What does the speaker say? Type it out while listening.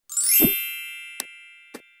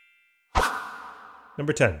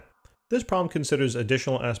Number 10. This problem considers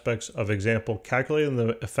additional aspects of example calculating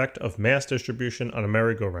the effect of mass distribution on a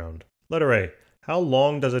merry-go-round. Letter A. How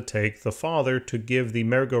long does it take the father to give the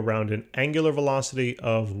merry-go-round an angular velocity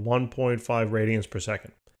of 1.5 radians per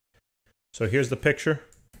second? So here's the picture.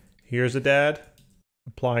 Here's the dad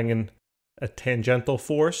applying a tangential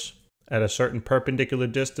force at a certain perpendicular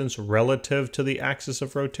distance relative to the axis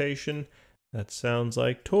of rotation. That sounds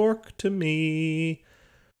like torque to me.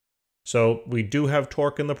 So we do have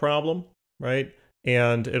torque in the problem, right?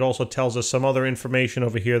 And it also tells us some other information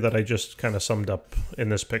over here that I just kind of summed up in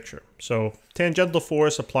this picture. So tangential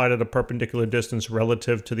force applied at a perpendicular distance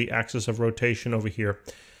relative to the axis of rotation over here.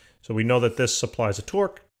 So we know that this supplies a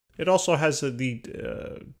torque. It also has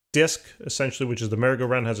the disk, essentially, which is the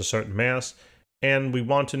merry-go-round, has a certain mass. And we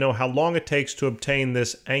want to know how long it takes to obtain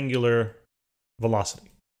this angular velocity.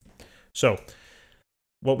 So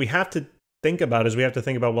what we have to think about is we have to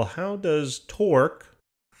think about, well, how does torque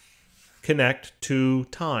connect to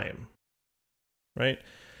time, right?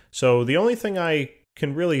 So the only thing I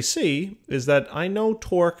can really see is that I know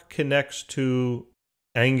torque connects to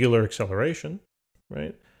angular acceleration,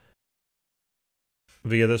 right?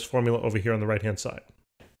 Via this formula over here on the right-hand side.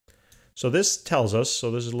 So this tells us, so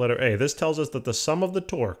this is letter A, this tells us that the sum of the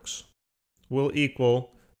torques will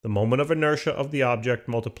equal the moment of inertia of the object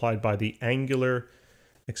multiplied by the angular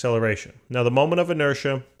acceleration. Now the moment of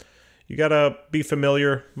inertia, you gotta be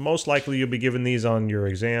familiar. Most likely you'll be given these on your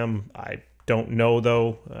exam. I don't know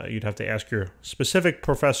though. You'd have to ask your specific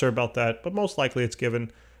professor about that, but most likely it's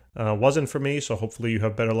given. Wasn't for me, so hopefully you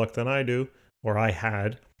have better luck than I do, or I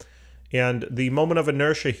had. And the moment of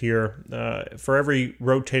inertia here, for every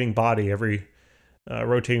rotating body,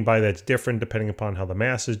 that's different depending upon how the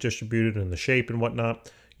mass is distributed and the shape and whatnot,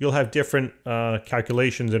 you'll have different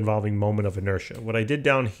calculations involving moment of inertia. What I did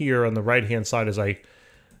down here on the right-hand side is I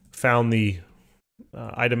found the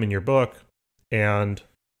item in your book, and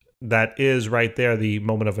that is right there the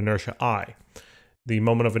moment of inertia I. The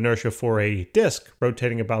moment of inertia for a disk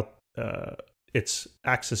rotating about its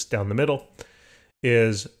axis down the middle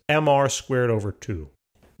is mr squared over 2,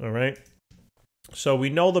 all right? So we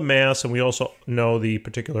know the mass, and we also know the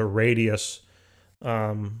particular radius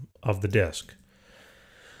of the disk.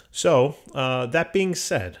 So that being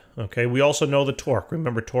said, okay, we also know the torque.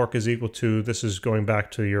 Remember, torque is equal to, this is going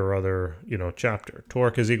back to your other, chapter.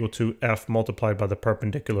 Torque is equal to F multiplied by the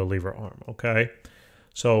perpendicular lever arm, okay?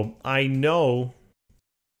 So I know,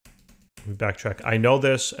 let me backtrack. I know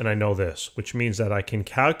this and I know this, which means that I can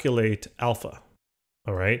calculate alpha,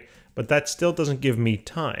 all right? But that still doesn't give me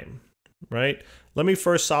time, right? Let me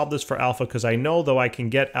first solve this for alpha, because I know, though, I can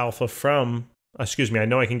get alpha from, I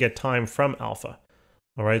know I can get time from alpha.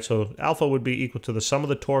 All right, so alpha would be equal to the sum of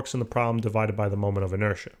the torques in the problem divided by the moment of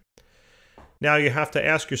inertia. Now you have to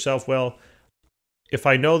ask yourself, well, if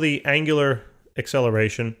I know the angular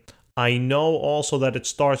acceleration, I know also that it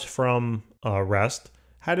starts from rest.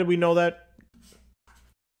 How did we know that?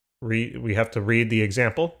 We have to read the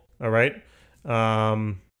example, all right?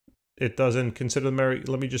 It doesn't consider the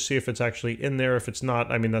let me just see if it's actually in there. If it's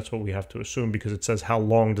not, I mean, that's what we have to assume, because it says how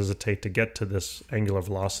long does it take to get to this angular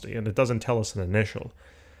velocity, and it doesn't tell us an initial.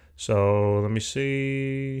 So let me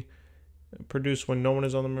see. Produce when no one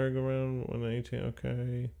is on the merry-go-round, 118,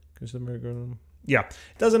 okay. Because the merry-go-round. Yeah,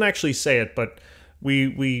 it doesn't actually say it, but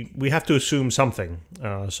we have to assume something.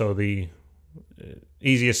 So the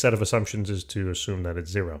easiest set of assumptions is to assume that it's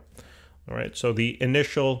 0. All right, so the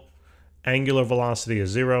initial angular velocity is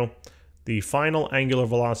 0. The final angular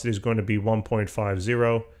velocity is going to be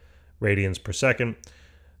 1.50 radians per second.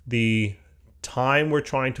 The time we're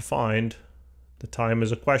trying to find, the time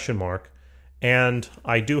is a question mark, and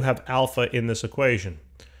I do have alpha in this equation.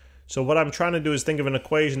 So what I'm trying to do is think of an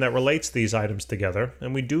equation that relates these items together,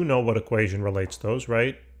 and we do know what equation relates those,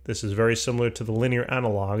 right? This is very similar to the linear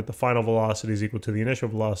analog. The final velocity is equal to the initial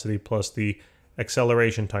velocity plus the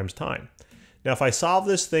acceleration times time. Now, if I solve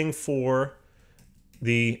this thing for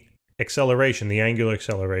the acceleration, the angular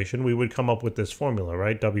acceleration, we would come up with this formula,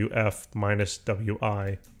 right? WF minus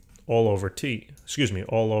WI all over T. Excuse me,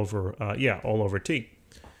 all over T.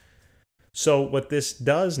 So what this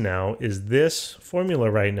does now is this formula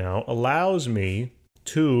right now allows me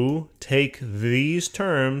to take these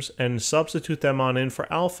terms and substitute them on in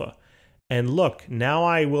for alpha. And look, now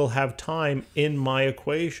I will have time in my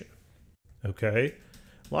equation, okay?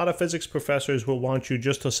 A lot of physics professors will want you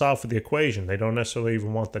just to solve for the equation. They don't necessarily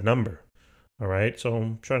even want the number, all right? So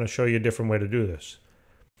I'm trying to show you a different way to do this.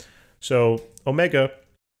 So omega,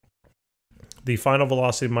 the final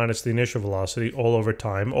velocity minus the initial velocity, all over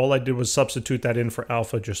time. All I did was substitute that in for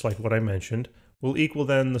alpha, just like what I mentioned, will equal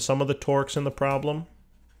then the sum of the torques in the problem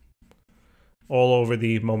all over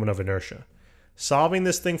the moment of inertia. Solving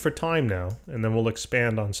this thing for time now, and then we'll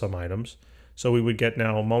expand on some items. So we would get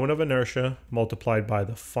now a moment of inertia multiplied by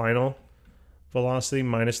the final velocity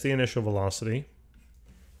minus the initial velocity,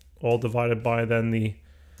 all divided by then the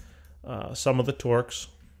sum of the torques,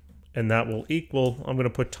 and that will equal, I'm going to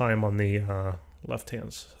put time on the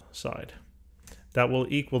left-hand side. That will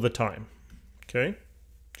equal the time, okay?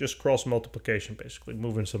 Just cross multiplication, basically,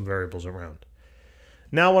 moving some variables around.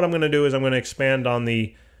 Now what I'm going to do is I'm going to expand on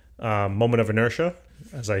the moment of inertia,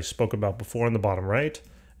 as I spoke about before in the bottom right,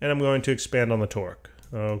 and I'm going to expand on the torque.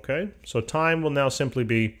 Okay, so time will now simply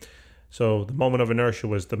be, so the moment of inertia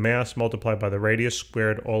was the mass multiplied by the radius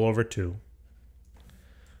squared all over 2.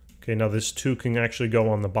 Okay, now this 2 can actually go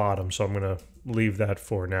on the bottom, so I'm going to leave that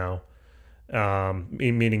for now,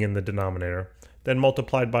 meaning in the denominator. Then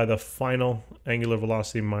multiplied by the final angular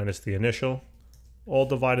velocity minus the initial, all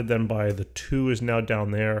divided then by the 2 is now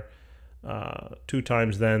down there. 2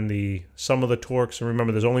 times then the sum of the torques, and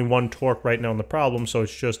remember there's only one torque right now in the problem, so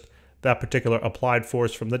it's just that particular applied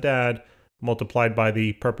force from the dad multiplied by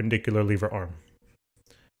the perpendicular lever arm.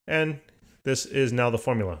 And this is now the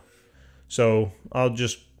formula. So I'll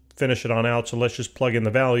just finish it on out, so let's just plug in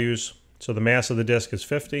the values. So the mass of the disc is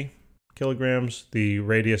 50 kilograms, the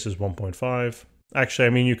radius is 1.5. Actually,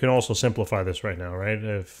 I mean, you can also simplify this right now, right?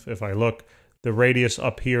 If I look, the radius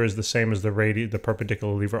up here is the same as the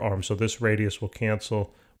perpendicular lever arm, so this radius will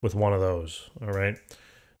cancel with one of those, all right?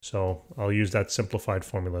 So I'll use that simplified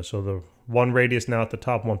formula. So the one radius now at the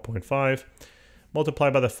top, 1.5,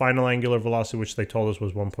 multiplied by the final angular velocity, which they told us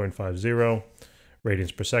was 1.50,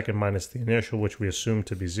 radians per second minus the initial, which we assumed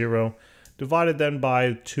to be 0, divided then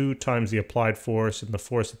by 2 times the applied force, and the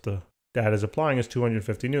force that the dad is applying is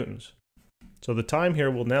 250 newtons. So the time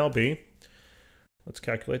here will now be, let's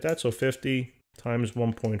calculate that. So 50 times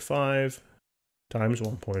 1.5 times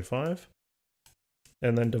 1.5.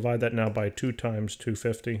 And then divide that now by 2 times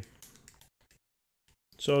 250.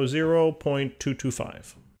 So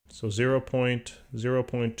 0.225. So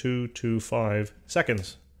 0.225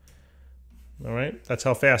 seconds. All right, that's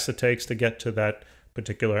how fast it takes to get to that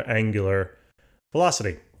particular angular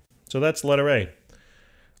velocity. So that's letter A.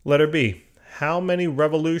 Letter B, how many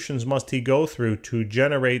revolutions must he go through to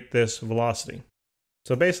generate this velocity?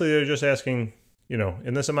 So basically they're just asking, you know,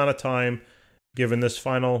 in this amount of time, given this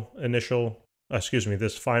final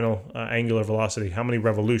angular velocity, how many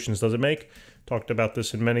revolutions does it make? Talked about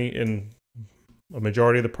this in a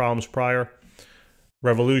majority of the problems prior.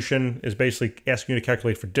 Revolution is basically asking you to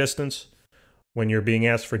calculate for distance. When you're being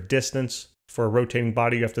asked for distance for a rotating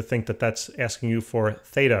body, you have to think that that's asking you for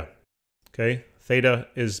theta. Okay, theta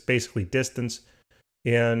is basically distance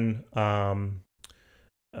in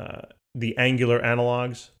the angular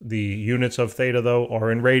analogs. The units of theta, though,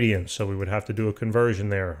 are in radians, so we would have to do a conversion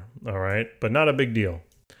there, all right? But not a big deal.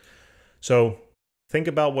 So think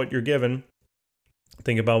about what you're given.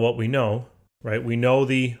 Think about what we know, right? We know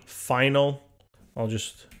the final, I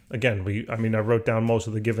wrote down most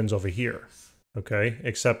of the givens over here, okay?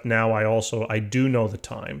 Except now I do know the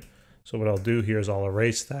time. So what I'll do here is I'll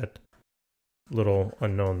erase that little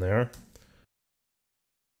unknown there.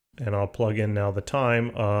 And I'll plug in now the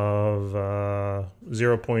time of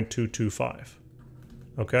 0.225.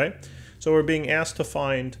 Okay, so we're being asked to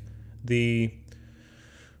find the.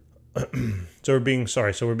 We're being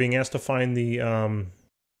asked to find the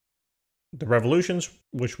revolutions,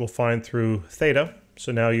 which we'll find through theta.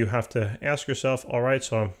 So now you have to ask yourself, all right,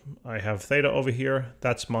 so I have theta over here.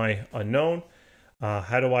 That's my unknown.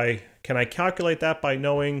 Can I calculate that by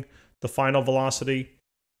knowing the final velocity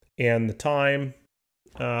and the time?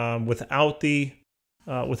 Without the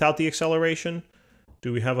acceleration?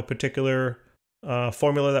 Do we have a particular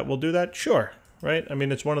formula that will do that? Sure, right? I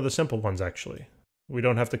mean, it's one of the simple ones, actually. We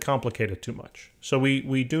don't have to complicate it too much. So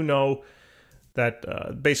we do know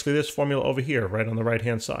that basically this formula over here, right on the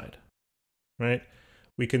right-hand side, right?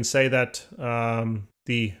 We can say that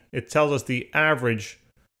it tells us the average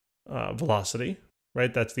velocity,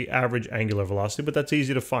 right? That's the average angular velocity, but that's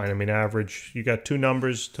easy to find. I mean, average, you got 2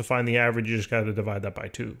 numbers. To find the average, you just got to divide that by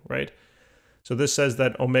 2, right? So this says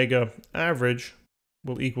that omega average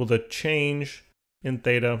will equal the change in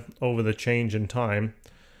theta over the change in time.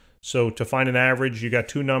 So to find an average, you got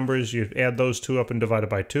 2 numbers. You add those 2 up and divide it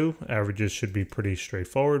by 2. Averages should be pretty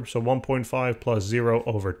straightforward. So 1.5 plus 0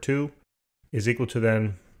 over 2 is equal to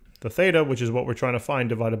then the theta, which is what we're trying to find,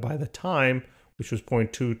 divided by the time, which was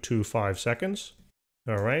 0.225 seconds.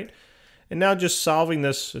 All right, and now just solving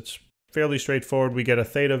this, it's fairly straightforward. We get a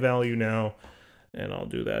theta value now, and I'll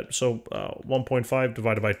do that. So 1.5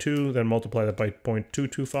 divided by 2, then multiply that by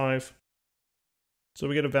 0.225. So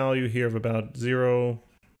we get a value here of about 0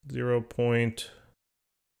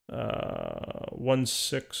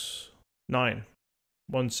 0.169.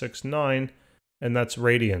 169, and that's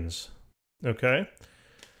radians. Okay?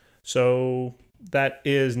 So that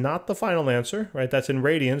is not the final answer, right? That's in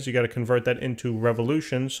radians. You got to convert that into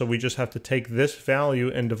revolutions. So we just have to take this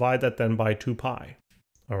value and divide that then by 2 pi,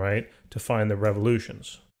 all right, to find the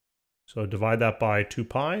revolutions. So divide that by 2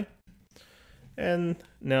 pi. And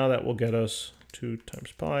now that will get us 2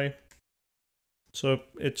 times pi. So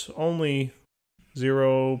it's only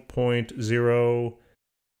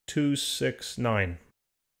 0.0269.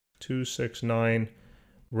 269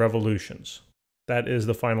 revolutions. That is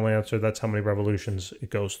the final answer. That's how many revolutions it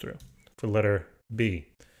goes through for letter B.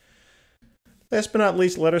 Last but not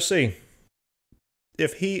least, letter C.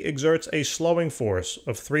 If he exerts a slowing force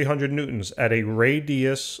of 300 newtons at a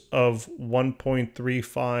radius of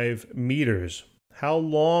 1.35 meters, how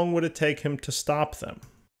long would it take him to stop them?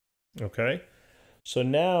 Okay, so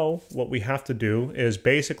now what we have to do is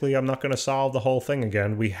basically, I'm not going to solve the whole thing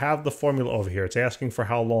again. We have the formula over here. It's asking for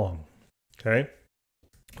how long. Okay.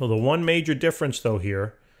 Well, the one major difference though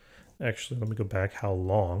here, actually, let me go back, how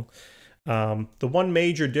long. The one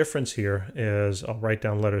major difference here is, I'll write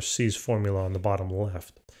down letter C's formula on the bottom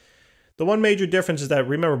left. The one major difference is that,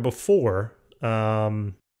 remember before,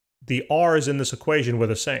 the R's in this equation were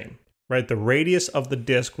the same, right? The radius of the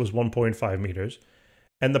disk was 1.5 meters,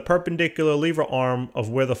 and the perpendicular lever arm of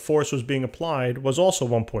where the force was being applied was also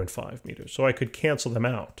 1.5 meters. So I could cancel them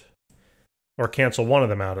out, or cancel one of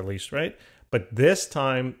them out at least, right? But this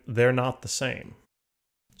time, they're not the same.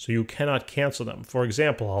 So you cannot cancel them. For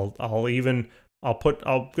example, I'm going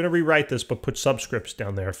to rewrite this, but put subscripts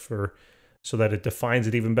down there so that it defines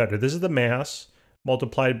it even better. This is the mass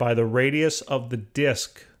multiplied by the radius of the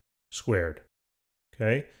disk squared.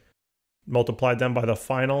 Okay? Multiplied then by the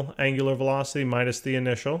final angular velocity minus the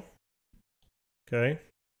initial. Okay?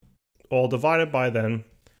 All divided by then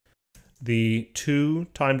the 2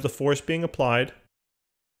 times the force being applied,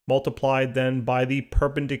 multiplied then by the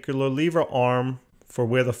perpendicular lever arm for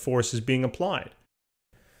where the force is being applied.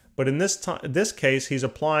 But in this case, he's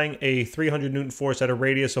applying a 300 Newton force at a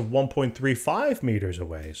radius of 1.35 meters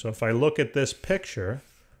away. So if I look at this picture,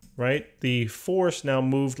 right, the force now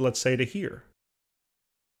moved, let's say, to here.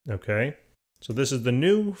 Okay, so this is the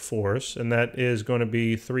new force, and that is going to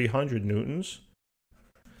be 300 newtons.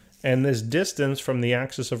 And this distance from the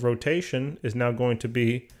axis of rotation is now going to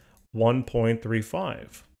be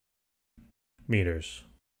 1.35 meters.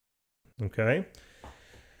 Okay.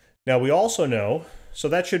 Now we also know, so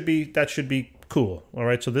that should be cool. All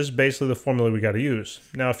right. So this is basically the formula we got to use.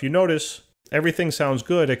 Now, if you notice, everything sounds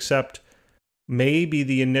good except maybe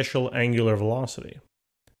the initial angular velocity,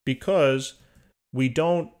 because we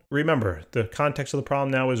don't remember the context of the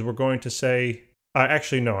problem. Now is we're going to say,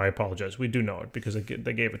 actually, no, I apologize. We do know it because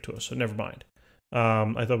they gave it to us. So never mind.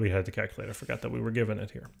 I thought we had the calculator. I forgot that we were given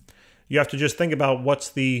it here. You have to just think about what's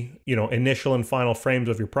the, initial and final frames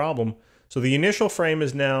of your problem. So the initial frame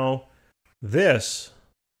is now this,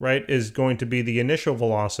 right, is going to be the initial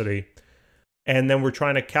velocity. And then we're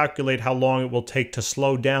trying to calculate how long it will take to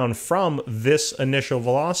slow down from this initial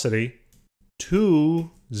velocity to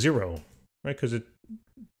 0, right? Because it's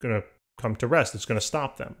going to come to rest. It's going to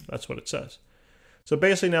stop them. That's what it says. So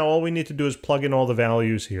basically now all we need to do is plug in all the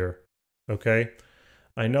values here, okay?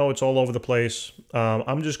 I know it's all over the place.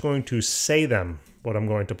 I'm just going to say them, what I'm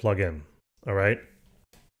going to plug in, all right?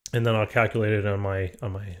 And then I'll calculate it on my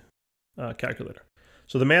calculator.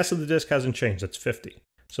 So the mass of the disk hasn't changed. That's 50.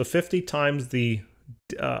 So 50 times the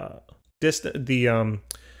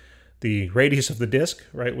radius of the disk,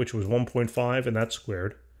 right, which was 1.5, and that's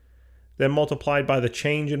squared. Then multiplied by the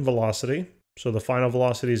change in velocity. So the final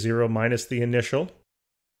velocity is 0 minus the initial.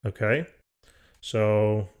 Okay.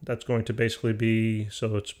 So that's going to basically be,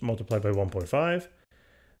 so it's multiplied by 1.5.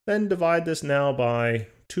 Then divide this now by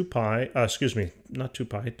 2 pi, not 2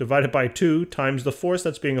 pi, divided by 2 times the force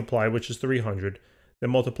that's being applied, which is 300. Then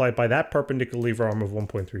multiplied by that perpendicular lever arm of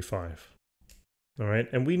 1.35. All right.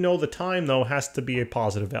 And we know the time, though, has to be a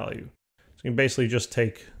positive value. So you can basically just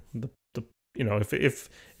take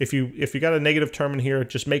if you got a negative term in here,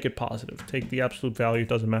 just make it positive. Take the absolute value, it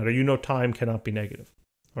doesn't matter. Time cannot be negative.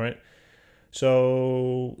 All right.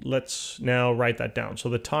 So let's now write that down. So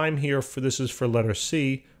the time here this is for letter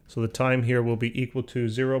C. So the time here will be equal to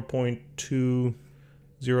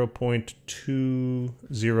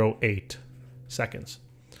 0.208 seconds.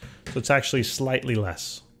 So it's actually slightly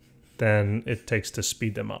less than it takes to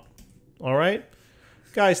speed them up. All right.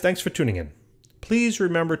 Guys, thanks for tuning in. Please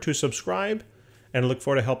remember to subscribe, and I look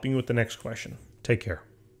forward to helping you with the next question. Take care.